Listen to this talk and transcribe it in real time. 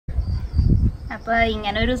അപ്പൊ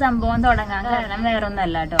ഇങ്ങനെ ഒരു സംഭവം തുടങ്ങാൻ കാരണം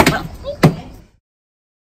വേറൊന്നല്ല കേട്ടോ. അപ്പൊ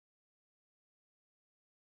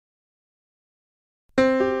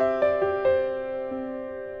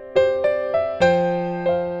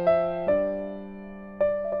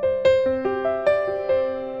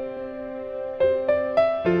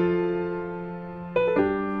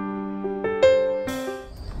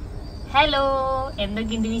ഹലോ,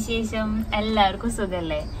 എന്തൊക്കെയുണ്ട് വിശേഷം? എല്ലാവർക്കും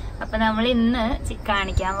സുഖല്ലേ? അപ്പൊ നമ്മൾ ഇന്ന്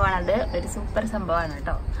കാണിക്കാൻ പോണത് ഒരു സൂപ്പർ സംഭവമാണ്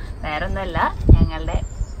കേട്ടോ. വേറൊന്നുമല്ല, ഞങ്ങളുടെ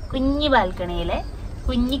കുഞ്ഞി ബാൽക്കണിയിലെ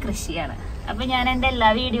കുഞ്ഞി കൃഷിയാണ്. അപ്പൊ ഞാൻ എൻ്റെ എല്ലാ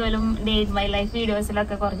വീഡിയോയിലും ഡേ ഇൻ മൈ ലൈഫ്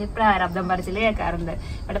വീഡിയോസിലൊക്കെ കുറച്ച് പ്രാരബ്ധം പറിച്ചിൽ കേൾക്കാറുണ്ട്.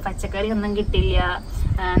 ഇവിടെ പച്ചക്കറി ഒന്നും കിട്ടില്ല,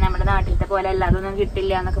 നമ്മുടെ നാട്ടിലത്തെ പോലെ അല്ലാതൊന്നും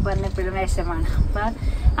കിട്ടില്ല എന്നൊക്കെ പറഞ്ഞ് എപ്പോഴും വിഷമാണ്. അപ്പൊ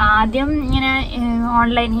ആദ്യം ഇങ്ങനെ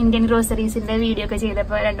ഓൺലൈൻ ഇന്ത്യൻ ഗ്രോസറീസിന്റെ വീഡിയോ ഒക്കെ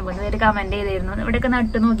ചെയ്തപ്പോൾ 2-3 പേര് കമന്റ് ചെയ്തിരുന്നു, ഇവിടെയൊക്കെ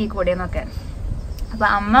നട്ടു നോക്കിക്കൂടെ എന്നൊക്കെ. അപ്പൊ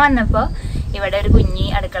അമ്മ വന്നപ്പോ ഇവിടെ ഒരു കുഞ്ഞി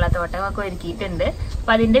അടുക്കളത്തോട്ടം ഒക്കെ ഒരുക്കിയിട്ടുണ്ട്.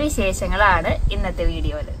 അപ്പൊ അതിന്റെ വിശേഷങ്ങളാണ് ഇന്നത്തെ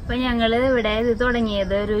വീഡിയോയില്. അപ്പൊ ഞങ്ങള് ഇവിടെ ഇത്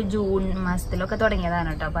തുടങ്ങിയത് ഒരു ജൂൺ മാസത്തിലൊക്കെ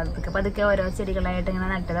തുടങ്ങിയതാണ് കേട്ടോ. അപ്പൊ പതുക്കെ ഓരോ ചെടികളായിട്ട് ഇങ്ങനെ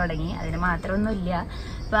നട്ട് തുടങ്ങി. അതിന് മാത്രമൊന്നുമില്ല.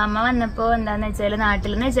 അപ്പൊ അമ്മ വന്നപ്പോ എന്താന്ന് വെച്ചാല്,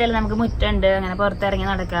 നാട്ടിലെന്ന് വെച്ചാൽ നമുക്ക് മുറ്റുണ്ട്, അങ്ങനെ പുറത്തിറങ്ങി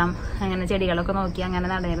നടക്കാം, അങ്ങനെ ചെടികളൊക്കെ നോക്കി അങ്ങനെ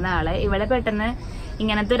നടന്നിരുന്ന ആള് ഇവിടെ പെട്ടെന്ന്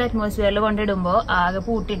ഇങ്ങനത്തെ ഒരു അറ്റ്മോസ്ഫിയറിൽ കൊണ്ടിടുമ്പോ ആകെ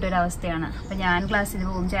പൂട്ടിയിട്ടൊരവസ്ഥയാണ്. അപ്പൊ ഞാൻ ക്ലാസ്സിന്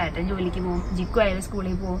പോകും, ചേട്ടൻ ജോലിക്ക് പോകും, ജിക്കു ആയാലും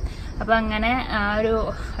സ്കൂളിൽ പോകും. അപ്പൊ അങ്ങനെ ആ ഒരു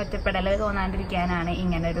ഒറ്റപ്പെടല് തോന്നാണ്ടിരിക്കാനാണ്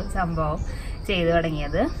ഇങ്ങനെ ഒരു സംഭവം ചെയ്തു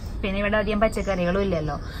തുടങ്ങിയത്. പിന്നെ ഇവിടെ അധികം പച്ചക്കറികളും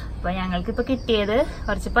ഇല്ലല്ലോ. അപ്പൊ ഞങ്ങൾക്കിപ്പോ കിട്ടിയത്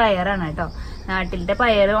കുറച്ച് പയറാണ് കേട്ടോ. നാട്ടിലത്തെ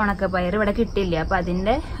പയർ, ഉണക്കപ്പയർ ഇവിടെ കിട്ടില്ല. അപ്പൊ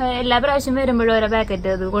അതിന്റെ എല്ലാ പ്രാവശ്യം വരുമ്പോഴും ഓരോ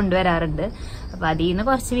പാക്കറ്റ് അത് കൊണ്ടുവരാറുണ്ട്. അപ്പൊ അതിൽ നിന്ന്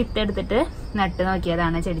കുറച്ച് വിത്ത് എടുത്തിട്ട് നട്ട്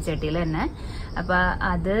നോക്കിയതാണ് ചെടിച്ചട്ടിയിൽ തന്നെ. അപ്പൊ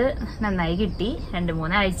അത് നന്നായി കിട്ടി.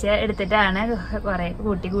 2-3 ആഴ്ച എടുത്തിട്ടാണ് കുറെ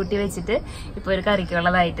കൂട്ടി വെച്ചിട്ട് ഇപ്പൊ ഒരു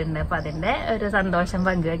കറിക്കുള്ളതായിട്ടുണ്ട്. അപ്പൊ അതിന്റെ ഒരു സന്തോഷം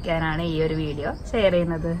പങ്കുവെക്കാനാണ് ഈ ഒരു വീഡിയോ ഷെയർ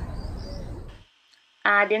ചെയ്യുന്നത്.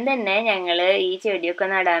 ആദ്യം തന്നെ ഞങ്ങള് ഈ ചെടിയൊക്കെ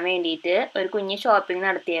നടാൻ വേണ്ടിയിട്ട് ഒരു കുഞ്ഞ് ഷോപ്പിംഗ്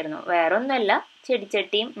നടത്തിയായിരുന്നു. വേറെ ഒന്നുമല്ല,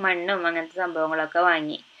 ചെടിച്ചട്ടിയും മണ്ണും അങ്ങനത്തെ സംഭവങ്ങളൊക്കെ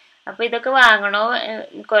വാങ്ങി. അപ്പൊ ഇതൊക്കെ വാങ്ങണോ,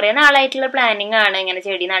 കുറെ നാളായിട്ടുള്ള പ്ലാനിങ് ആണ് ഇങ്ങനെ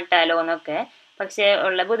ചെടി നട്ടാലോ എന്നൊക്കെ. പക്ഷെ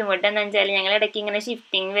ഉള്ള ബുദ്ധിമുട്ട് എന്താ വെച്ചാൽ ഞങ്ങൾ ഇടയ്ക്ക് ഇങ്ങനെ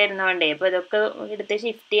ഷിഫ്റ്റിങ് വരുന്നോണ്ടേ അപ്പൊ ഇതൊക്കെ എടുത്ത്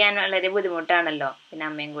ഷിഫ്റ്റ് ചെയ്യാൻ വളരെ ബുദ്ധിമുട്ടാണല്ലോ. പിന്നെ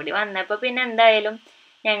അമ്മയും കൂടി വന്നപ്പോ പിന്നെ എന്തായാലും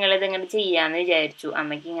ഞങ്ങൾ ഇതിങ്ങനെ ചെയ്യാന്ന് വിചാരിച്ചു.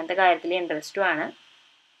 അമ്മയ്ക്ക് ഇങ്ങനത്തെ കാര്യത്തിൽ ഇൻട്രസ്റ്റും ആണ്.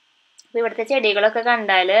 അപ്പൊ ഇവിടുത്തെ ചെടികളൊക്കെ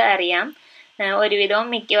കണ്ടാല് അറിയാം, ഒരുവിധവും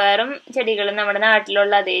മിക്കവാറും ചെടികളും നമ്മുടെ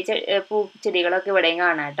നാട്ടിലുള്ള അതേ ചെടികളൊക്കെ ഇവിടെയും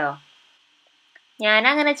കാണാം കേട്ടോ. ഞാൻ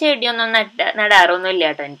അങ്ങനെ ചെടിയൊന്നും നടാറൊന്നുമില്ല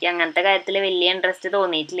കേട്ടോ. എനിക്ക് അങ്ങനത്തെ കാര്യത്തിൽ വലിയ ഇൻട്രസ്റ്റ്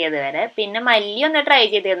തോന്നിയിട്ടില്ല ഇതുവരെ. പിന്നെ മല്ലി ഒന്ന് ട്രൈ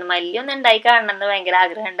ചെയ്തിരുന്നു. മല്ലി ഒന്ന് ഉണ്ടായി കാണണം എന്ന് ഭയങ്കര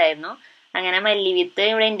ആഗ്രഹം ഉണ്ടായിരുന്നു. അങ്ങനെ മല്ലി വിത്ത്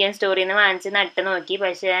ഇവിടെ ഇന്ത്യൻ സ്റ്റോറിൽ നിന്ന് വാങ്ങിച്ച് നട്ട് നോക്കി.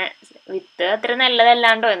 പക്ഷെ വിത്ത് അത്ര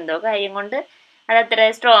നല്ലതല്ലാണ്ടോ എന്തോ കാര്യം കൊണ്ട് അതത്ര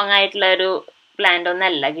സ്ട്രോങ് ആയിട്ടുള്ള ഒരു പ്ലാന്റ്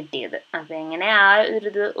ഒന്നല്ല കിട്ടിയത്. അപ്പൊ എങ്ങനെ ആ ഒരു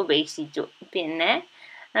ഇത് ഉപേക്ഷിച്ചു. പിന്നെ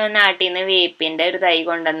നാട്ടിൽ നിന്ന് വേപ്പിന്റെ ഒരു തൈ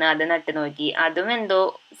കൊണ്ടുവന്ന് അത് നട്ട് നോക്കി. അതും എന്തോ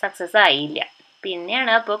സക്സസ് ആയില്ല.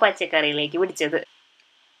 പിന്നെയാണ് അപ്പോൾ പച്ചക്കറിയിലേക്ക് പിടിച്ചത്.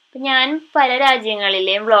 ഞാൻ പല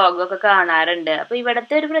രാജ്യങ്ങളിലെയും വ്ളോഗൊക്കെ കാണാറുണ്ട്. അപ്പൊ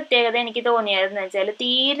ഇവിടുത്തെ ഒരു പ്രത്യേകത എനിക്ക് തോന്നിയതെന്ന് വെച്ചാൽ,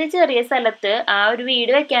 തീരെ ചെറിയ സ്ഥലത്ത് ആ ഒരു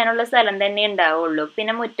വീട് വെക്കാനുള്ള സ്ഥലം തന്നെ ഉണ്ടാവുള്ളൂ.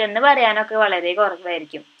 പിന്നെ മുറ്റെന്ന് പറയാനൊക്കെ വളരെ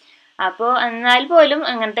കുറവായിരിക്കും. അപ്പോൾ എന്നാൽ പോലും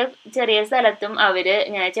അങ്ങനത്തെ ചെറിയ സ്ഥലത്തും അവര്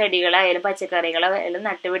ചെടികളായാലും പച്ചക്കറികളായാലും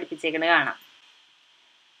നട്ടുപിടിപ്പിച്ചേക്കുന്നത് കാണാം.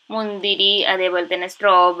 മുന്തിരി, അതേപോലെ തന്നെ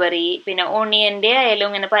സ്ട്രോബെറി, പിന്നെ ഒണിയന്റെ ആയാലും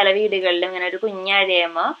ഇങ്ങനെ പല വീടുകളിലും ഇങ്ങനെ ഒരു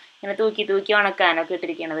കുഞ്ഞഴയുമ്പോ ഇങ്ങനെ തൂക്കി ഉണക്കാനൊക്കെ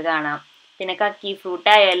ഇട്ടിരിക്കുന്നത് കാണാം. പിന്നെ കക്കി ഫ്രൂട്ട്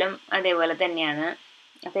ആയാലും അതേപോലെ തന്നെയാണ്.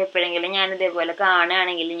 അപ്പൊ എപ്പോഴെങ്കിലും ഞാൻ ഇതേപോലെ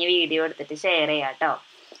കാണുകയാണെങ്കിൽ ഇനി വീഡിയോ എടുത്തിട്ട് ഷെയർ ചെയ്യാം കേട്ടോ.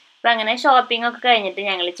 അപ്പൊ അങ്ങനെ ഷോപ്പിംഗ് ഒക്കെ കഴിഞ്ഞിട്ട്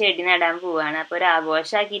ഞങ്ങൾ ചെടി നടാൻ പോവാണ്. അപ്പൊ ഒരു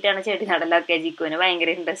ആഘോഷമാക്കിയിട്ടാണ് ചെടി നടലൊക്കെ. ജിക്കുവിന്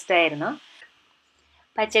ഭയങ്കര ഇൻട്രസ്റ്റ് ആയിരുന്നു.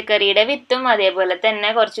 പച്ചക്കറിയുടെ വിത്തും അതേപോലെ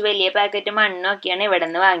തന്നെ കുറച്ച് വലിയ പാക്കറ്റ് മണ്ണും ഒക്കെയാണ് ഇവിടെ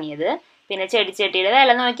നിന്ന് വാങ്ങിയത്. പിന്നെ ചെടിച്ചട്ടിയുടെ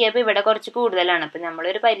വില നോക്കിയപ്പോൾ ഇവിടെ കുറച്ച് കൂടുതലാണ്. അപ്പൊ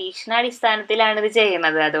നമ്മളൊരു പരീക്ഷണാടിസ്ഥാനത്തിലാണ് ഇത്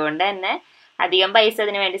ചെയ്യുന്നത്. അതുകൊണ്ട് തന്നെ അധികം പൈസ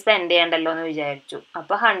അതിന് വേണ്ടി സ്പെൻഡ് ചെയ്യണ്ടല്ലോ എന്ന് വിചാരിച്ചു.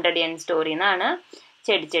 അപ്പൊ 100 yen സ്റ്റോറിൽ നിന്നാണ്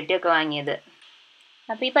ചെടിച്ചട്ടിയൊക്കെ വാങ്ങിയത്.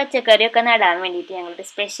 അപ്പൊ ഈ പച്ചക്കറിയൊക്കെ നടാൻ വേണ്ടിയിട്ട് ഞങ്ങളുടെ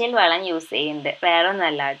സ്പെഷ്യൽ വളം യൂസ് ചെയ്യുന്നുണ്ട്. വേറെ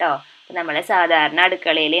ഒന്നല്ല കേട്ടോ. നമ്മളെ സാധാരണ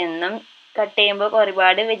അടുക്കളയിൽ എന്നും കട്ട് ചെയ്യുമ്പോൾ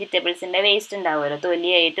ഒരുപാട് വെജിറ്റബിൾസിന്റെ വേസ്റ്റ് ഉണ്ടാവുമല്ലോ,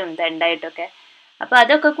 തൊലിയായിട്ടും തണ്ടായിട്ടൊക്കെ. അപ്പൊ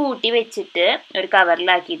അതൊക്കെ കൂട്ടി വെച്ചിട്ട് ഒരു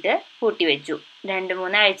കവറിലാക്കിയിട്ട് കൂട്ടി വെച്ചു.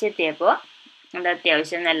 2-3 ആഴ്ച എത്തിയപ്പോൾ അത്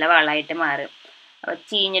അത്യാവശ്യം നല്ല വളമായിട്ട് മാറും. അപ്പൊ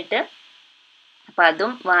ചീഞ്ഞിട്ട് അപ്പൊ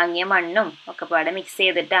അതും വാങ്ങിയ മണ്ണും ഒക്കെ പാടെ മിക്സ്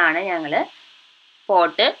ചെയ്തിട്ടാണ് ഞങ്ങള്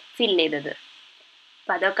പോട്ട് ഫില്ല് ചെയ്തത്.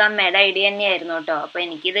 അപ്പൊ അതൊക്കെ അമ്മയുടെ ഐഡിയ തന്നെയായിരുന്നു കേട്ടോ. അപ്പൊ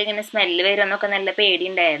എനിക്കിത് ഇങ്ങനെ സ്മെല്ല് വരുമെന്നൊക്കെ നല്ല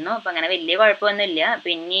പേടിയുണ്ടായിരുന്നു. അപ്പൊ അങ്ങനെ വലിയ കുഴപ്പമൊന്നുമില്ല.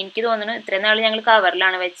 പിന്നെ എനിക്ക് തോന്നുന്നു ഇത്രയും നാൾ ഞങ്ങൾ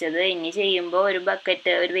കവറിലാണ് വെച്ചത്. ഇനി ചെയ്യുമ്പോൾ ഒരു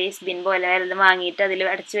ബക്കറ്റ്, ഒരു വേസ്റ്റ് ബിൻ പോലെ വല്ലതും വാങ്ങിയിട്ട് അതിൽ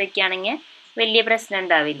അടച്ചു വെക്കുകയാണെങ്കിൽ വലിയ പ്രശ്നം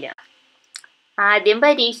ഉണ്ടാവില്ല. ആദ്യം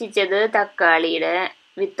പരീക്ഷിച്ചത് തക്കാളിയുടെ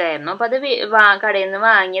വിത്തായിരുന്നു. അപ്പൊ അത് കടയിൽ നിന്ന്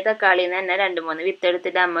വാങ്ങിയ തക്കാളിയിൽ നിന്ന് തന്നെ 2-3 വിത്ത്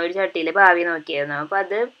എടുത്തിട്ട് അമ്മ ഒരു ചട്ടിയിൽ ഭാവി നോക്കിയായിരുന്നു. അപ്പൊ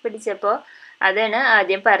അത് പിടിച്ചപ്പോൾ അതാണ്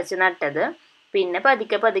ആദ്യം പറിച്ച് നട്ടത്. പിന്നെ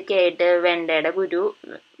പതുക്കെ പതുക്കെ ആയിട്ട് വെണ്ടയുടെ കുരു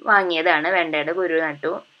വാങ്ങിയതാണ്, വെണ്ടയുടെ കുരു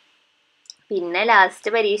നട്ടു. പിന്നെ ലാസ്റ്റ്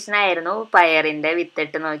പരീക്ഷണമായിരുന്നു പയറിൻ്റെ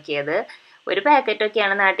വിത്തിട്ട് നോക്കിയത്. ഒരു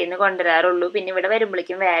പാക്കറ്റൊക്കെയാണ് നാട്ടിൽ നിന്ന് കൊണ്ടുവരാറുള്ളൂ. പിന്നെ ഇവിടെ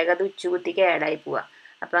വരുമ്പോഴേക്കും വേഗം അത് ഉച്ചുകുത്തി കേടായി പോവുക.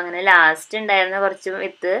 അപ്പം അങ്ങനെ ലാസ്റ്റ് ഉണ്ടായിരുന്ന കുറച്ച്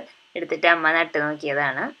വിത്ത് എടുത്തിട്ട് അമ്മ നട്ട്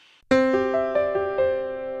നോക്കിയതാണ്.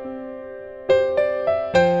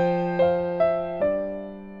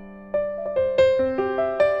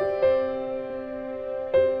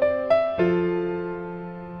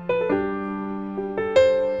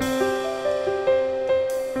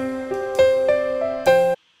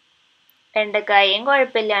 വെണ്ടക്കായും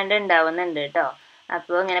കുഴപ്പമില്ലാണ്ട് ഉണ്ടാവുന്നുണ്ട് കേട്ടോ.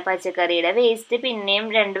 അപ്പോൾ ഇങ്ങനെ പച്ചക്കറിയുടെ വേസ്റ്റ് പിന്നെയും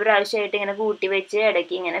 2 പ്രാവശ്യമായിട്ട് ഇങ്ങനെ കൂട്ടി വെച്ച്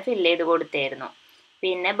ഇടയ്ക്ക് ഇങ്ങനെ ഫില്ല് ചെയ്ത് കൊടുത്തായിരുന്നു.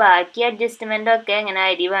 പിന്നെ ബാക്കി അഡ്ജസ്റ്റ്മെൻ്റൊക്കെ ഇങ്ങനെ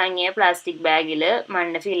അരി വാങ്ങിയ പ്ലാസ്റ്റിക് ബാഗിൽ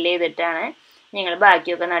മണ്ണ് ഫില്ല് ചെയ്തിട്ടാണ് ഞങ്ങൾ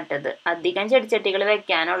ബാക്കിയൊക്കെ നട്ടത്. അധികം ചെടിച്ചട്ടികൾ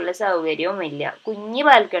വെക്കാനുള്ള സൗകര്യവും ഇല്ല. കുഞ്ഞി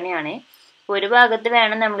ബാൽക്കണിയാണ്. ഒരു ഭാഗത്ത്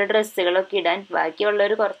വേണം നമ്മുടെ ഡ്രസ്സുകളൊക്കെ ഇടാൻ.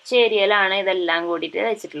 ബാക്കിയുള്ളൊരു കുറച്ച് ഏരിയയിലാണ് ഇതെല്ലാം കൂടിയിട്ട്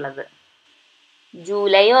വെച്ചിട്ടുള്ളത്.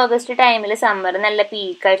 ജൂലൈ ഓഗസ്റ്റ് ടൈമിൽ സമ്മർ നല്ല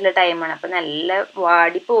പീക്കായിട്ടുള്ള ടൈമാണ്. അപ്പം നല്ല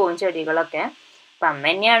വാടിപ്പോവും ചെടികളൊക്കെ. അപ്പം അമ്മ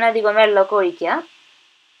തന്നെയാണ് അധികം വെള്ളമൊക്കെ ഒഴിക്കുക.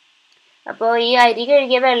 അപ്പോൾ ഈ അരി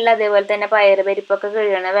കഴുകിയ വെള്ളം അതേപോലെ തന്നെ പയറ് പരിപ്പൊക്കെ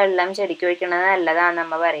കഴുകണ വെള്ളം ചെടിക്ക് ഒഴിക്കണത് നല്ലതാണെന്ന്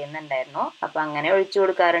അമ്മ പറയുന്നുണ്ടായിരുന്നു. അപ്പം അങ്ങനെ ഒഴിച്ചു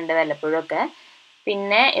കൊടുക്കാറുണ്ട് വല്ലപ്പോഴൊക്കെ.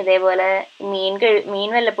 പിന്നെ ഇതേപോലെ മീൻ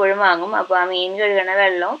വല്ലപ്പോഴും വാങ്ങും. അപ്പോൾ ആ മീൻ കഴുകണ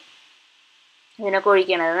വെള്ളവും ഇതിനൊക്കെ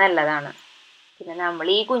ഒഴിക്കണത് നല്ലതാണ്. പിന്നെ നമ്മൾ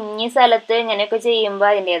ഈ കുഞ്ഞി സ്ഥലത്ത് ഇങ്ങനെയൊക്കെ ചെയ്യുമ്പോൾ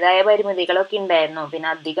അതിൻ്റെതായ പരിമിതികളൊക്കെ ഉണ്ടായിരുന്നു. പിന്നെ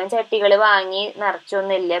അധികം ചട്ടികൾ വാങ്ങി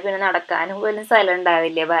നിറച്ചൊന്നുമില്ല. പിന്നെ നടക്കാനും പോലും സ്ഥലം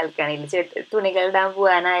ഉണ്ടാവില്ല ബാൽക്കണിയിൽ, തുണികൾ ഇടാൻ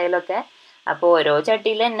പോകാനായാലൊക്കെ. അപ്പോൾ ഓരോ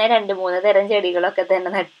ചട്ടിയിൽ തന്നെ 2-3 തരം ചെടികളൊക്കെ തന്നെ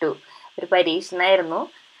നട്ടു. ഒരു പരീക്ഷണമായിരുന്നു.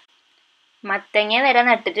 മത്തങ്ങ വരെ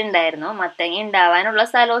നട്ടിട്ടുണ്ടായിരുന്നു. മത്തങ്ങ ഉണ്ടാവാനുള്ള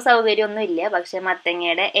സ്ഥലവും സൗകര്യമൊന്നും ഇല്ല. പക്ഷെ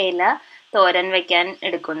മത്തങ്ങയുടെ ഇല തോരൻ വെക്കാൻ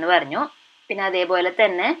എടുക്കുമെന്ന് പറഞ്ഞു. പിന്നെ അതേപോലെ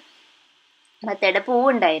തന്നെ മത്തയുടെ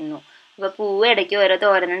പൂവുണ്ടായിരുന്നു. അപ്പോൾ പൂവ് ഇടയ്ക്ക് ഓരോ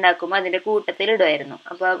തോരൻ ഉണ്ടാക്കുമ്പോൾ അതിൻ്റെ കൂട്ടത്തിൽ ഇടുമായിരുന്നു.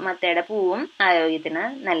 അപ്പോൾ മത്തയുടെ പൂവും ആരോഗ്യത്തിന്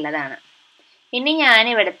നല്ലതാണ്. ഇനി ഞാൻ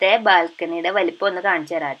ഇവിടുത്തെ ബാൽക്കണിയുടെ വലിപ്പം ഒന്ന്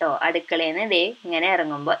കാണിച്ചു തരാം കേട്ടോ. അടുക്കളയിൽ നിന്ന് ഇതേ ഇങ്ങനെ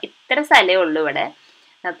ഇറങ്ങുമ്പോൾ ഇത്ര സ്ഥലമേ ഉള്ളൂ ഇവിടെ.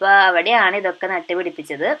 അപ്പോൾ അവിടെയാണ് ഇതൊക്കെ നട്ട്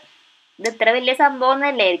പിടിപ്പിച്ചത്. ഇത് ഇത്ര വലിയ സംഭവമൊന്നും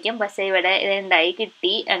അല്ലായിരിക്കും, പക്ഷേ ഇവിടെ ഇതുണ്ടായി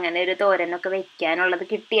കിട്ടി. അങ്ങനെ ഒരു തോരനൊക്കെ വെക്കാനുള്ളത്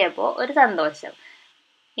കിട്ടിയപ്പോൾ ഒരു സന്തോഷം.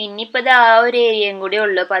 ഇനിയിപ്പോൾ ഇത് ആ ഒരു ഏരിയയും കൂടി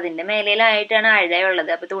ഉള്ളൂ. അപ്പോൾ അതിൻ്റെ മേലേലായിട്ടാണ്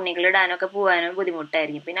അഴയുള്ളത്. അപ്പോൾ തുണികൾ ഇടാനൊക്കെ പോകാനും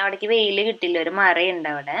ബുദ്ധിമുട്ടായിരിക്കും. പിന്നെ അവിടേക്ക് വെയിൽ കിട്ടില്ല, ഒരു മറയുണ്ട്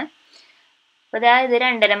അവിടെ. അപ്പോൾ ഇത്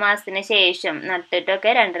 2.5 മാസത്തിന് ശേഷം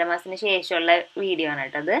നട്ടിട്ടൊക്കെ 2.5 മാസത്തിന് ശേഷമുള്ള വീഡിയോ ആണ്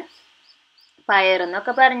കേട്ടത്.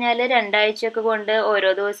 പയറെന്നൊക്കെ പറഞ്ഞാൽ 2 ആഴ്ചയൊക്കെ കൊണ്ട്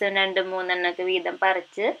ഓരോ ദിവസവും 2-3 എണ്ണൊക്കെ വീതം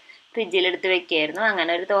പറിച്ച് ഫ്രിഡ്ജിലെടുത്ത് വെക്കുകയായിരുന്നു.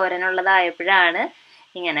 അങ്ങനെ ഒരു തോരനുള്ളതായപ്പോഴാണ്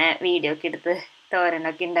ഇങ്ങനെ വീഡിയോ ഒക്കെ എടുത്ത്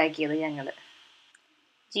തോരനൊക്കെ ഉണ്ടാക്കിയത് ഞങ്ങൾ.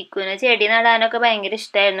 ചിക്കുവിന് ചെടി നടാനൊക്കെ ഭയങ്കര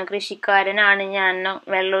ഇഷ്ടമായിരുന്നു. കൃഷിക്കാരനാണ്, ഞാൻ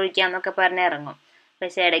വെള്ളം ഒഴിക്കാന്നൊക്കെ പറഞ്ഞ് ഇറങ്ങും.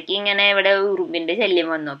 പക്ഷെ ഇടയ്ക്ക് ഇങ്ങനെ ഇവിടെ ഉറുമ്പിൻ്റെ ശല്യം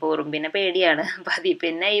വന്നു. അപ്പോൾ ഉറുമ്പിനെ പേടിയാണ്. അപ്പം അതിൽ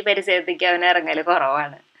പിന്നെ ഈ പരിസരത്തേക്ക് അവന് ഇറങ്ങൽ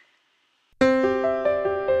കുറവാണ്.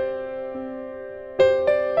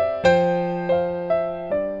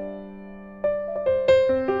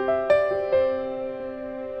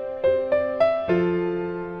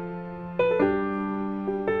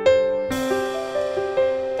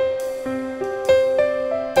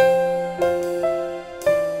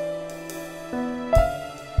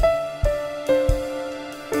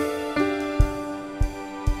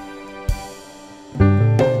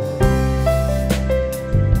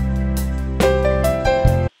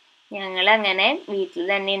 ഞങ്ങളങ്ങനെ വീട്ടിൽ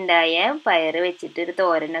തന്നെ ഉണ്ടായ പയറ് വെച്ചിട്ടൊരു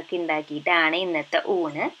തോരനൊക്കെ ഉണ്ടാക്കിയിട്ടാണ് ഇന്നത്തെ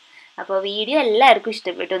ഊണ്. അപ്പോൾ വീഡിയോ എല്ലാവർക്കും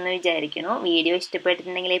ഇഷ്ടപ്പെട്ടു എന്ന് വിചാരിക്കുന്നു. വീഡിയോ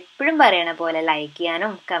ഇഷ്ടപ്പെട്ടിട്ടുണ്ടെങ്കിൽ എപ്പോഴും പറയണ പോലെ ലൈക്ക്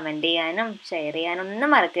ചെയ്യാനും കമൻറ്റ് ചെയ്യാനും ഷെയർ ചെയ്യാനും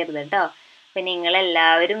ഒന്നും മറക്കരുത് കേട്ടോ. അപ്പോൾ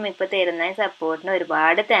നിങ്ങളെല്ലാവരും ഇപ്പോൾ തരുന്ന സപ്പോർട്ടിന്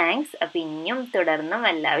ഒരുപാട് താങ്ക്സ്. അപ്പോൾ ഇനിയും തുടർന്നും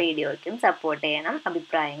എല്ലാ വീഡിയോയ്ക്കും സപ്പോർട്ട് ചെയ്യണം.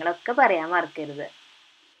 അഭിപ്രായങ്ങളൊക്കെ പറയാൻ മറക്കരുത്.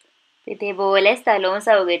 ഇതേപോലെ സ്ഥലവും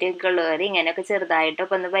സൗകര്യമൊക്കെ ഉള്ളവർ ഇങ്ങനെയൊക്കെ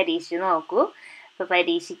ചെറുതായിട്ടൊക്കെ ഒന്ന് പരീക്ഷിച്ച് നോക്കൂ. അപ്പോൾ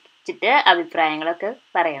പരീക്ഷിച്ചിട്ട് അഭിപ്രായങ്ങളൊക്കെ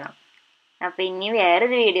പറയണം. അപ്പോൾ ഇനി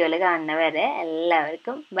വേറൊരു വീഡിയോയിൽ കാണുന്നവരെ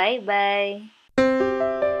എല്ലാവർക്കും bye bye.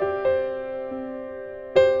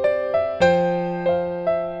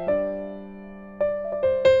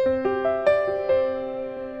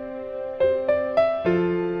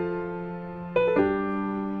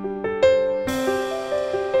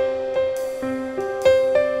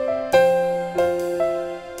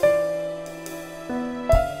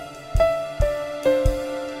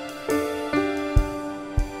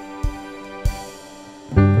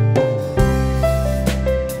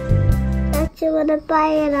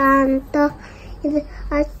 Pajera, det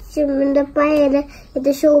är super pajera, det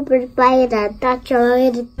är super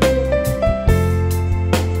pajera,